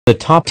The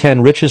top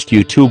 10 richest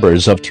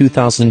YouTubers of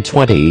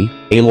 2020.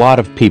 A lot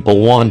of people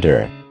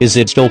wonder, is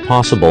it still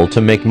possible to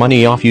make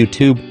money off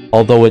YouTube?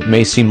 Although it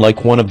may seem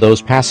like one of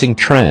those passing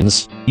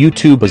trends,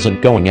 YouTube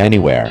isn't going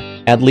anywhere,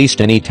 at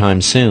least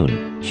anytime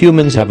soon.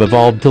 Humans have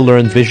evolved to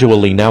learn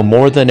visually now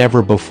more than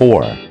ever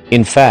before.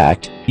 In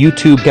fact,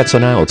 YouTube gets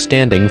an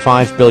outstanding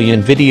 5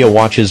 billion video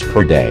watches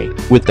per day.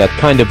 With that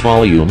kind of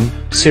volume,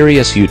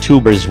 serious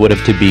YouTubers would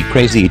have to be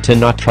crazy to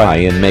not try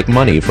and make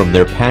money from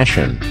their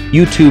passion.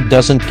 YouTube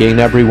doesn't gain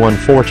everyone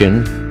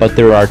fortune, but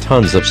there are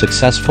tons of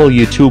successful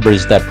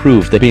YouTubers that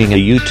prove that being a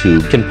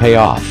YouTube can pay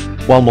off.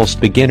 While most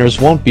beginners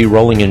won't be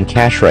rolling in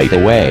cash right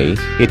away,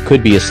 it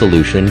could be a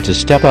solution to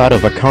step out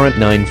of a current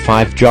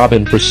 9-to-5 job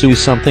and pursue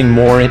something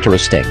more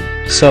interesting.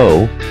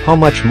 So, how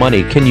much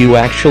money can you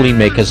actually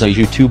make as a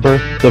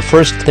YouTuber? The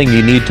first thing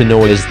you need to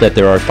know is that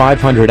there are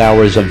 500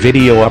 hours of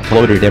video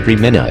uploaded every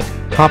minute.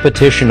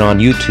 Competition on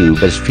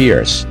YouTube is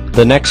fierce.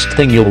 The next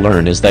thing you'll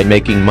learn is that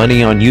making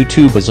money on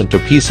YouTube isn't a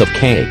piece of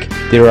cake.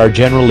 There are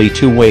generally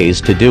two ways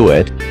to do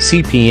it: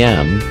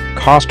 CPM,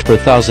 cost per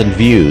thousand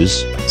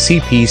views,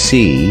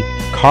 CPC,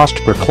 cost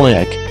per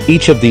click.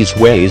 Each of these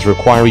ways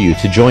require you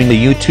to join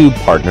the YouTube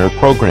Partner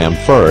Program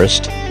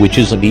first, which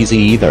isn't easy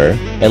either,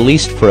 at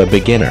least for a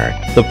beginner.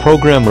 The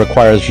program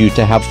requires you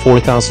to have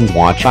 4,000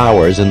 watch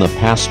hours in the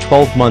past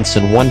 12 months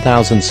and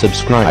 1,000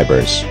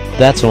 subscribers.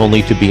 That's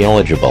only to be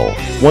eligible.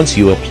 Once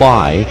you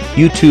apply,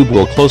 YouTube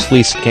will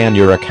closely scan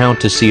your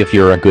account to see if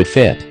you're a good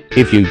fit.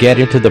 If you get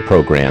into the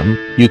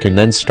program, you can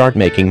then start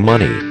making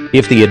money.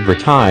 If the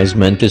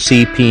advertisement is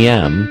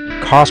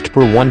CPM, cost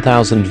per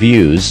 1,000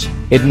 views,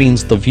 it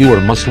means the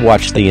viewer must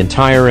watch the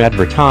entire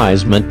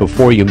advertisement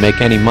before you make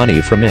any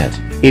money from it.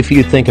 If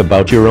you think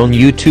about your own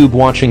YouTube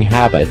watching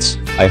habits,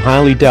 I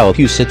highly doubt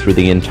you sit through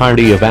the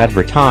entirety of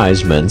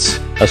advertisements,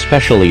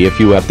 especially if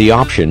you have the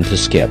option to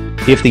skip.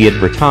 If the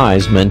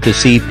advertisement is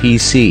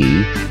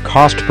CPC,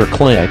 cost per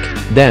click,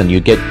 then you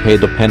get paid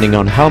depending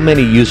on how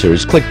many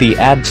users click the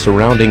ad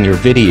surrounding your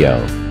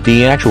video.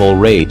 The actual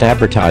rate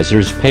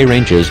advertisers pay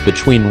ranges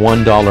between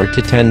 $1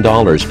 to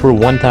 $10 per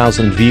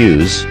 1,000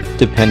 views,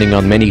 depending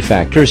on many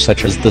factors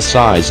such as the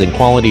size and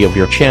quality of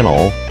your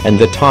channel, and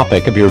the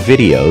topic of your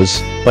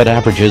videos, but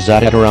averages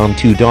out at around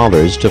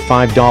 $2 to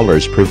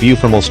 $5 per view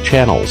for most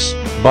channels.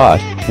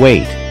 But,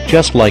 wait,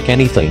 just like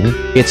anything,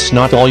 it's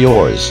not all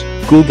yours.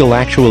 Google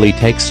actually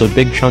takes a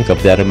big chunk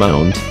of that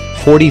amount,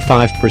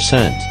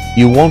 45%.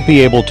 You won't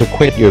be able to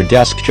quit your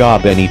desk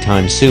job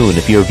anytime soon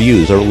if your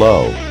views are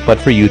low. But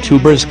for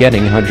YouTubers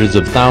getting hundreds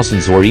of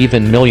thousands or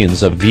even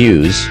millions of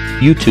views,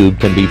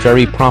 YouTube can be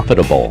very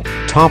profitable.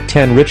 Top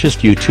 10 richest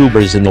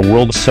YouTubers in the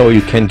world. So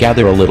you can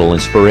gather a little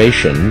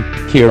inspiration,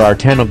 here are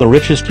 10 of the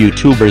richest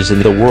YouTubers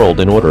in the world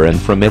in order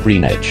and from every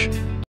niche.